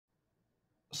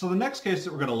So the next case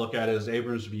that we're going to look at is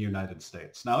Abrams v. United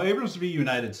States. Now, Abrams v.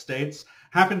 United States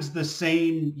happens the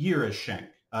same year as Schenck.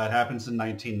 It happens in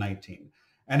 1919.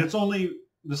 And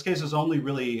this case is only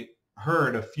really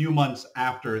heard a few months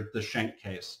after the Schenck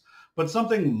case. But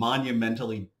something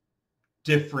monumentally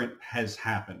different has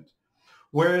happened.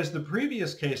 Whereas the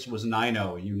previous case was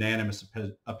 9-0, a unanimous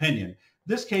opinion,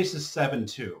 this case is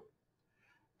 7-2.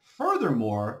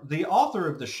 Furthermore, the author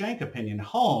of the Schenck opinion,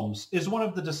 Holmes, is one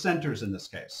of the dissenters in this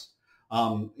case.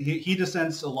 He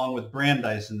dissents along with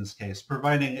Brandeis in this case,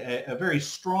 providing a very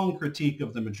strong critique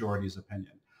of the majority's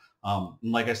opinion.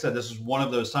 Like I said, this is one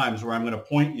of those times where I'm going to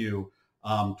point you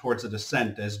towards a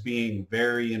dissent as being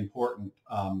very important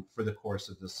for the course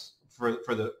of this,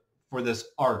 for this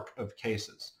arc of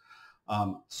cases.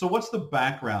 So what's the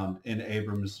background in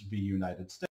Abrams v. United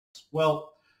States? Well,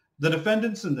 the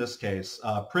defendants in this case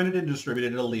printed and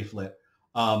distributed a leaflet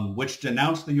which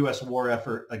denounced the U.S. war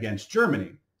effort against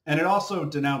Germany, and it also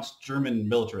denounced German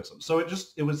militarism. So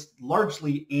it was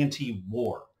largely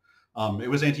anti-war. It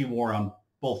was anti-war on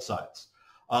both sides.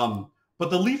 But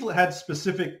the leaflet had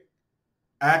specific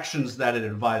actions that it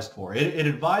advised for. It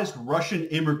advised Russian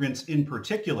immigrants in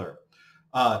particular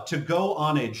to go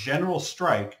on a general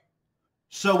strike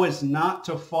so as not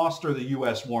to foster the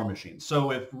U.S. war machine.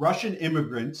 So if Russian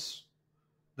immigrants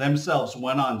themselves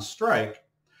went on strike,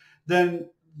 then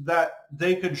that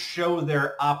they could show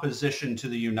their opposition to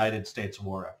the United States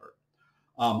war effort.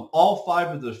 All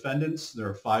five of the defendants, there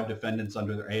are 5 defendants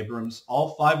under Abrams,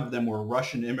 all 5 of them were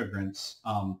Russian immigrants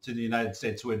to the United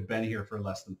States who had been here for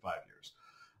less than 5 years.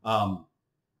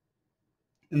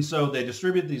 And so they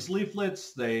distributed these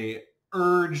leaflets. They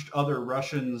urged other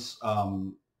Russians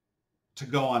to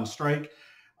go on strike.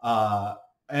 And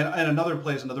another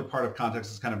part of context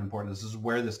is kind of important. This is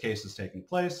where this case is taking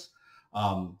place.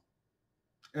 In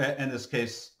this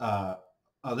case,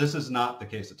 this is not the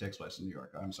case that takes place in New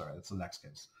York. I'm sorry, that's the next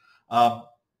case.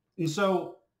 And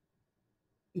so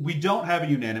we don't have a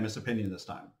unanimous opinion this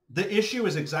time. The issue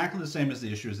is exactly the same as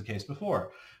the issue as the case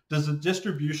before. Does the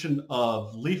distribution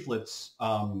of leaflets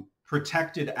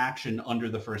protected action under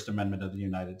the First Amendment of the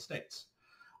United States?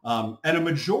 And a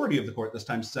majority of the court, this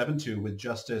time 7-2, with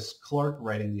Justice Clark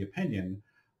writing the opinion.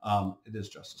 It is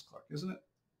Justice Clark, isn't it?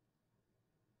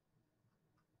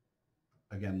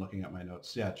 Again, looking at my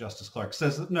notes. Yeah, Justice Clark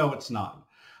says that no, it's not.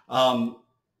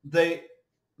 They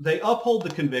uphold the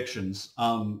convictions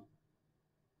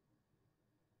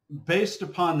based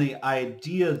upon the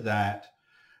idea that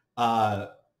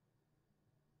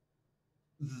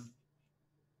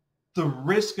the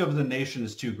risk of the nation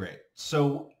is too great.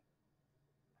 So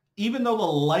even though the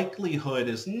likelihood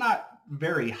is not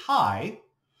very high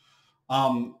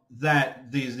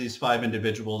that these 5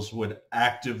 individuals would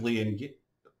actively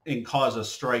and cause a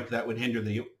strike that would hinder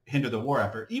the war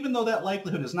effort, even though that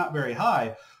likelihood is not very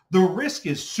high, the risk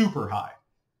is super high.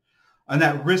 And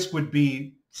that risk would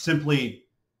be simply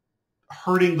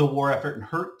hurting the war effort and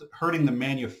hurting the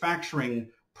manufacturing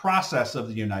process of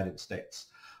the United States.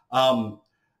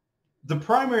 The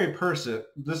primary purpose,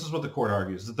 this is what the court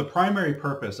argues, that the primary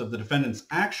purpose of the defendant's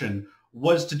action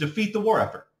was to defeat the war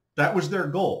effort. That was their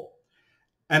goal.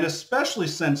 And especially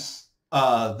since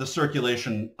the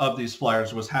circulation of these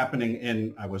flyers was happening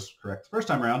in, I was correct the first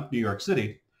time around, New York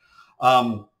City,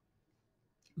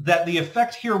 that the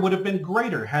effect here would have been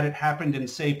greater had it happened in,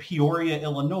 say, Peoria,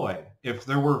 Illinois. If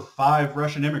there were 5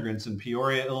 Russian immigrants in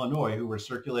Peoria, Illinois, who were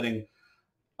circulating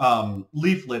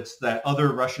leaflets that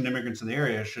other Russian immigrants in the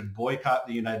area should boycott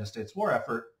the United States war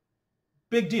effort,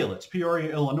 big deal. It's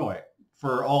Peoria, Illinois.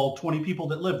 For all 20 people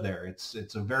that live there,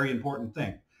 it's a very important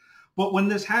thing. But when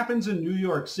this happens in New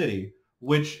York City,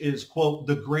 which is, quote,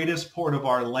 the greatest port of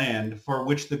our land, for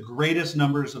which the greatest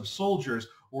numbers of soldiers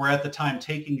were at the time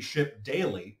taking ship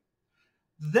daily,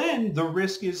 then the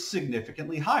risk is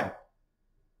significantly higher.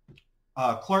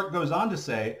 Clark goes on to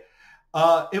say,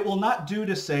 it will not do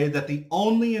to say that the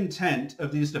only intent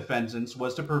of these defendants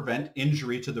was to prevent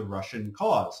injury to the Russian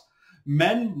cause.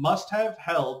 Men must have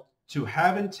held to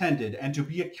have intended and to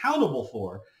be accountable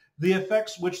for the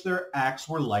effects which their acts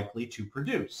were likely to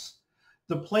produce.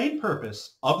 The plain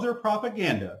purpose of their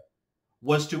propaganda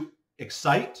was to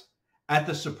excite, at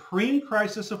the supreme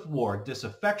crisis of war,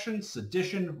 disaffection,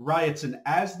 sedition, riots, and,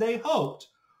 as they hoped,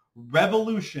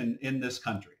 revolution in this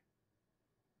country.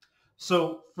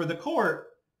 So for the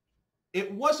court,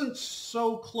 it wasn't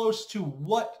so close to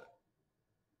what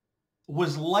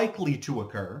was likely to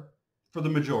occur for the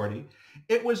majority.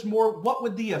 It was more, what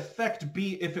would the effect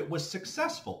be if it was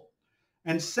successful?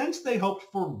 And since they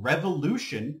hoped for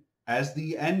revolution as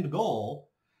the end goal,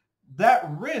 that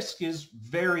risk is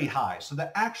very high. So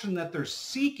the action that they're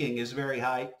seeking is very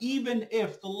high, even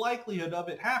if the likelihood of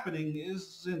it happening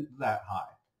isn't that high.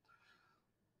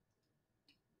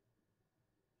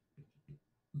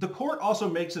 The court also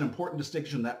makes an important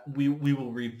distinction that we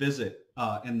will revisit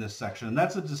in this section, and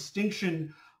that's a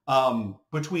distinction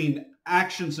between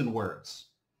actions and words.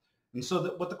 And so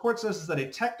what the court says is that a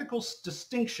technical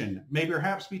distinction may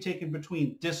perhaps be taken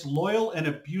between disloyal and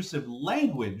abusive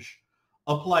language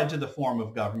applied to the form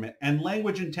of government and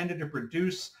language intended to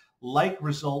produce like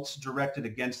results directed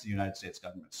against the United States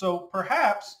government. So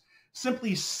perhaps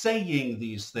simply saying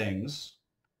these things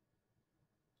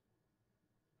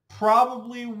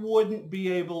probably wouldn't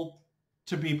be able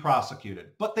to be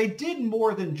prosecuted. But they did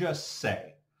more than just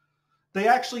say. They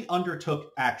actually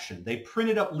undertook action. They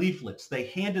printed up leaflets. They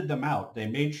handed them out. They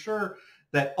made sure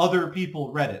that other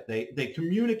people read it. They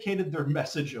communicated their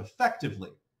message effectively,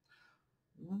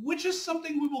 which is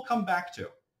something we will come back to.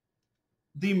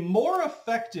 The more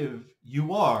effective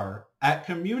you are at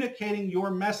communicating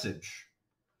your message,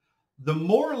 the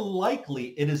more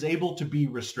likely it is able to be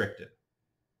restricted.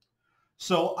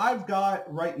 So I've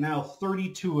got right now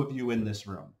 32 of you in this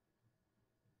room.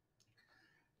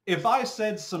 If I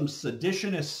said some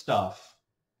seditionist stuff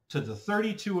to the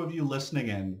 32 of you listening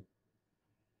in,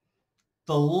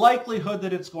 the likelihood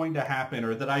that it's going to happen,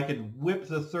 or that I could whip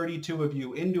the 32 of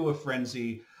you into a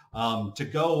frenzy to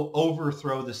go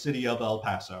overthrow the city of El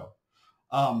Paso,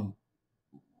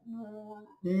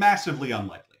 massively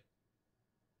unlikely.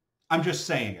 I'm just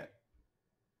saying it.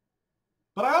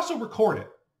 But I also record it.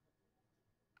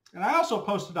 And I also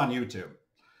post it on YouTube.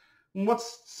 And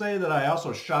let's say that I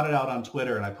also shot it out on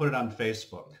Twitter and I put it on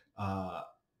Facebook.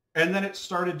 And then it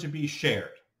started to be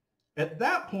shared. At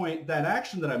that point, that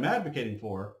action that I'm advocating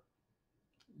for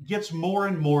gets more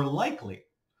and more likely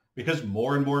because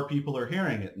more and more people are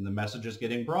hearing it and the message is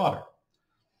getting broader.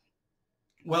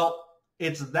 Well,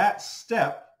 it's that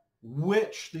step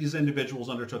which these individuals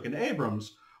undertook in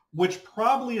Abrams, which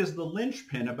probably is the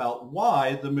linchpin about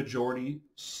why the majority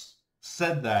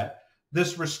said that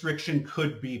this restriction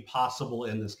could be possible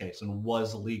in this case and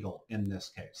was legal in this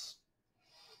case.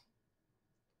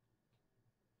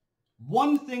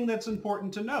 One thing that's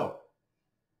important to note,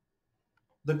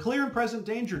 the clear and present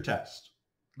danger test,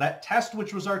 that test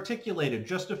which was articulated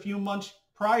just a few months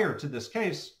prior to this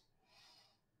case,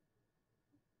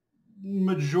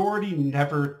 majority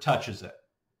never touches it.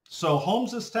 So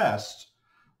Holmes's test,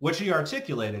 which he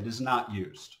articulated, is not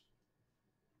used.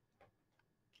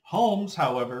 Holmes,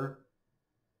 however,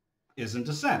 is in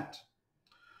dissent.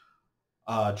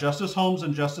 Justice Holmes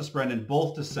and Justice Brennan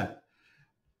both dissent.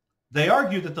 They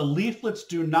argue that the leaflets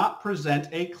do not present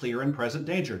a clear and present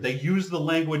danger. They use the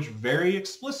language very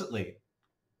explicitly,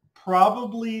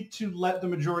 probably to let the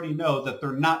majority know that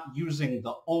they're not using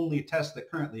the only test that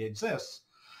currently exists,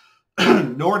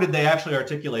 nor did they actually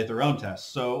articulate their own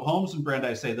test. So Holmes and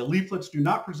Brandeis say the leaflets do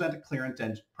not present a clear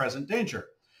and present danger.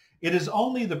 It is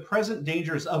only the present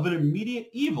dangers of an immediate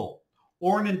evil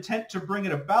or an intent to bring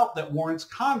it about that warrants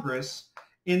Congress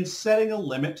in setting a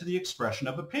limit to the expression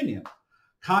of opinion.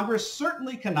 Congress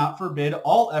certainly cannot forbid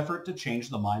all effort to change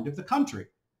the mind of the country.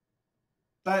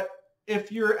 But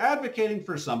if you're advocating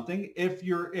for something, if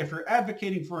you're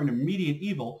advocating for an immediate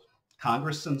evil,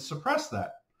 Congress can suppress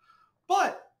that.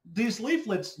 But these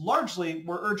leaflets largely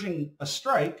were urging a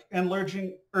strike and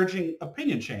urging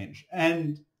opinion change.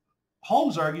 And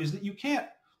Holmes argues that you can't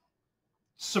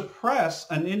suppress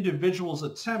an individual's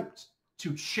attempt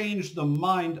to change the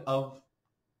mind of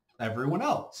everyone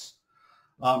else.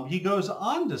 He goes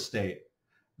on to state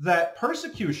that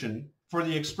persecution for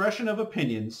the expression of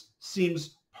opinions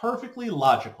seems perfectly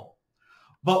logical.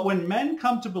 But when men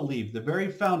come to believe the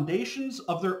very foundations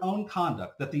of their own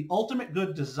conduct, that the ultimate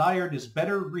good desired is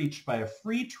better reached by a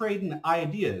free trade in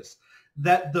ideas,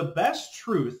 that the best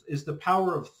truth is the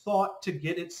power of thought to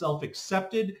get itself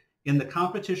accepted in the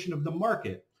competition of the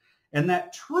market, and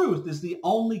that truth is the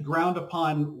only ground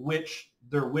upon which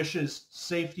their wishes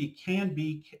safely can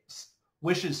be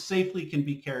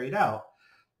carried out,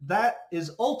 that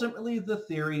is ultimately the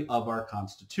theory of our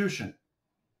Constitution.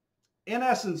 In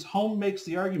essence, Holmes makes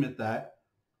the argument that,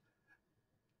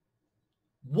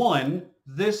 one,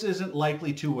 this isn't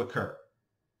likely to occur.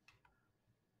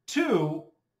 Two,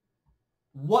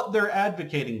 what they're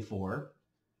advocating for,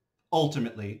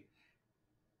 ultimately,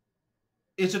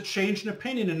 is a change in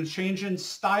opinion and a change in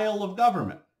style of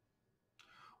government.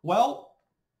 Well,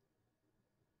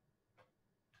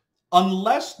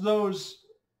 unless those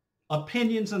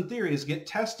opinions and theories get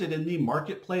tested in the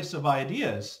marketplace of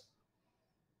ideas,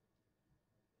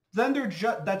 then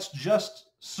that's just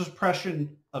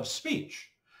suppression of speech.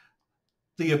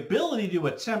 the ability to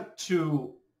attempt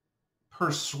to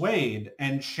persuade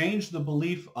and change the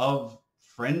belief of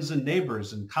friends and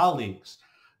neighbors and colleagues,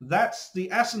 that's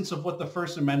the essence of what the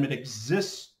First Amendment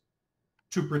exists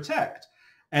to protect.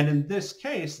 And in this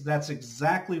case, that's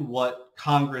exactly what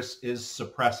Congress is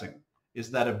suppressing,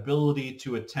 is that ability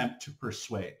to attempt to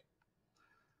persuade.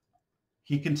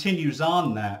 He continues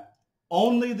on that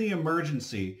only the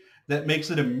emergency that makes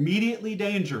it immediately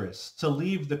dangerous to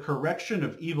leave the correction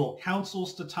of evil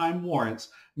counsels to time warrants,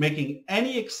 making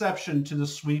any exception to the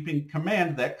sweeping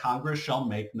command that Congress shall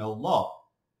make no law.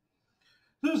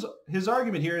 His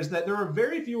argument here is that there are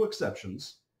very few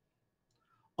exceptions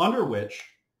under which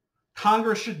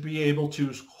Congress should be able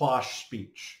to quash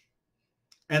speech.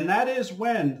 And that is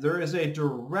when there is a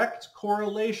direct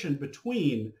correlation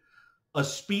between a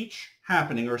speech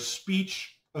happening or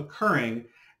speech occurring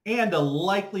and a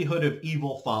likelihood of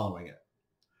evil following it.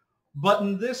 But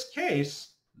in this case,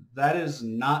 that is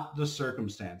not the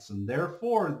circumstance. And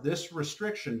therefore, this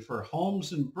restriction for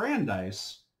Holmes and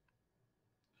Brandeis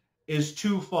is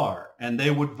too far, and they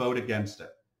would vote against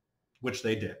it, which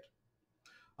they did.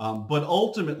 But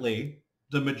ultimately,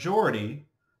 the majority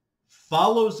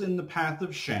follows in the path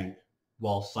of Schenck,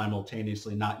 while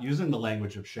simultaneously not using the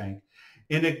language of Schenck,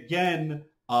 in again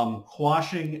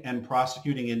quashing and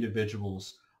prosecuting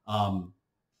individuals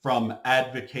from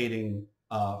advocating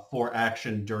for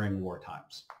action during war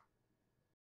times.